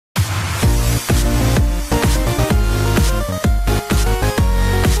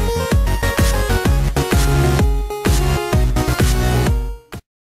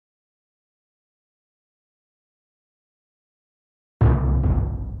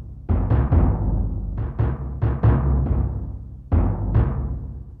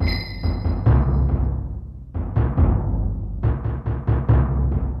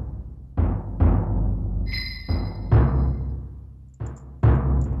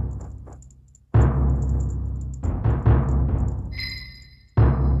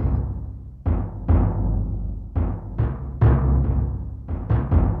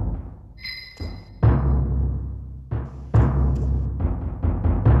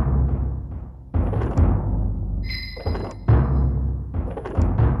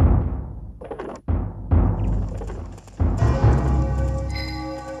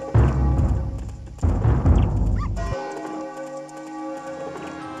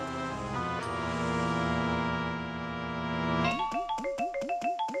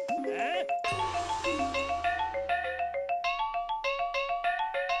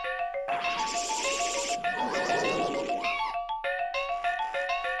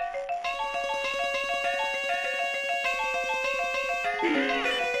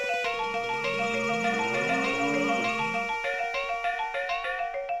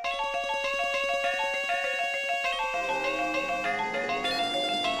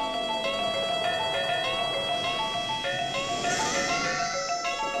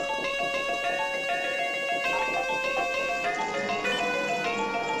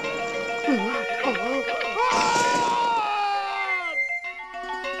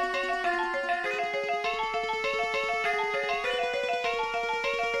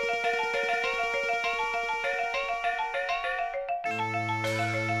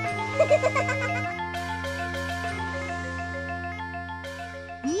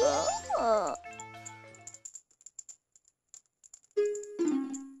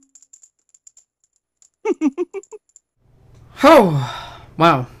Oh,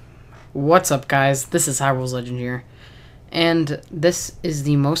 wow. What's up, guys? This is HyrulesLegend here, and this is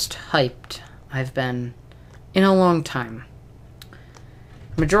the most hyped I've been in a long time.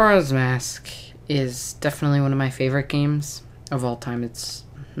 Majora's Mask is definitely one of my favorite games of all time. It's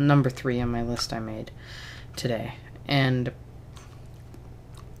number 3 on my list I made today, and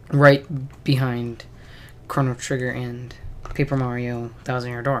right behind Chrono Trigger and Paper Mario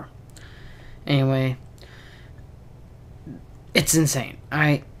Thousand Year Door. Anyway, it's insane.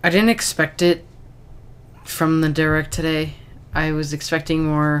 I didn't expect it from the Direct today. I was expecting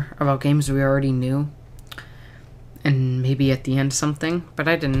more about games we already knew, and maybe at the end something, but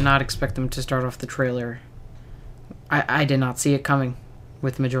I did not expect them to start off the trailer. I did not see it coming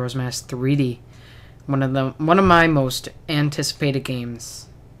with Majora's Mask 3D. One of my most anticipated games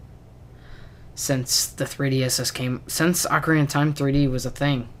since the 3DSS came. Since Ocarina of Time 3D was a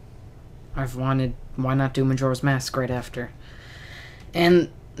thing. I've wanted, why not do Majora's Mask right after?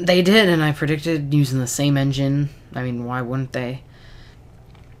 And they did, and I predicted using the same engine. I mean, why wouldn't they?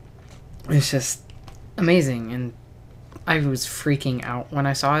 It's just amazing, and I was freaking out when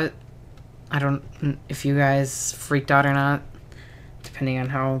I saw it. I don't know if you guys freaked out or not, depending on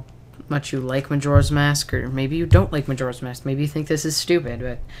how much you like Majora's Mask, or maybe you don't like Majora's Mask. Maybe you think this is stupid,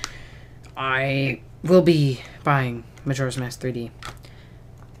 but I will be buying Majora's Mask 3D.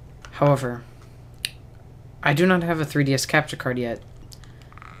 However, I do not have a 3DS capture card yet,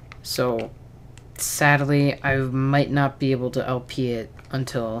 so sadly I might not be able to LP it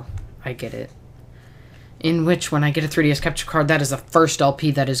until I get it. In which, when I get a 3DS capture card, that is the first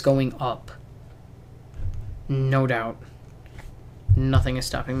LP that is going up. No doubt. Nothing is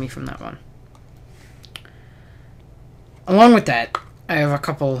stopping me from that one. Along with that, I have a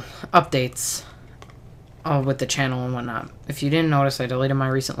couple updates with the channel and whatnot. If you didn't notice, I deleted my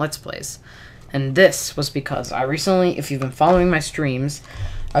recent Let's Plays. And this was because I recently, if you've been following my streams,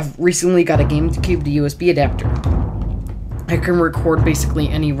 I've recently got a GameCube to USB adapter. I can record basically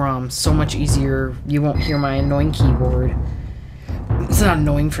any ROM so much easier. You won't hear my annoying keyboard. It's not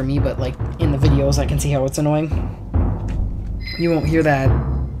annoying for me, but like in the videos I can see how it's annoying. You won't hear that.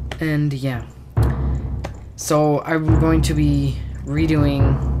 And yeah. So I'm going to be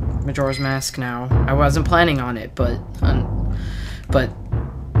redoing Majora's Mask now. I wasn't planning on it, but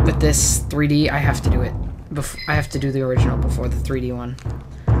with this 3D, I have to do it. I have to do the original before the 3D one.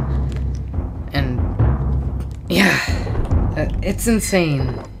 And yeah, it's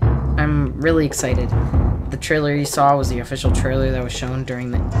insane. I'm really excited. The trailer you saw was the official trailer that was shown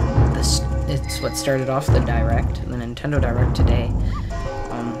during it's what started off the Direct, the Nintendo Direct today.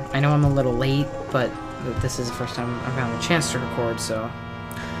 I know I'm a little late, but this is the first time I've gotten a chance to record, so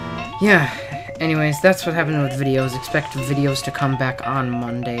yeah. Anyways, that's what happened with videos. Expect videos to come back on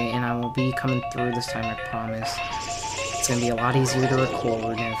Monday, and I will be coming through this time, I promise. It's gonna be a lot easier to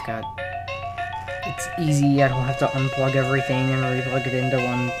record, and it's easy. I don't have to unplug everything and replug it into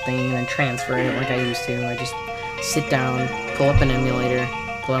one thing and then transfer it like I used to. I just sit down, pull up an emulator,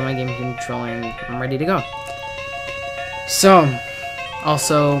 pull out my game controller, and I'm ready to go. So,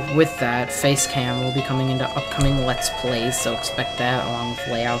 also, with that, Facecam will be coming into upcoming Let's Plays, so expect that, along with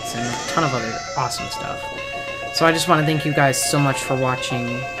layouts and a ton of other awesome stuff. So I just want to thank you guys so much for watching,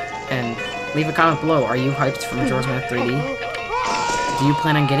 and leave a comment below. Are you hyped for Majora's Mask 3D? Do you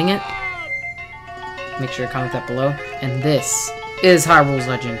plan on getting it? Make sure to comment that below. And this is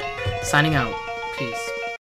HyrulesLegend, signing out.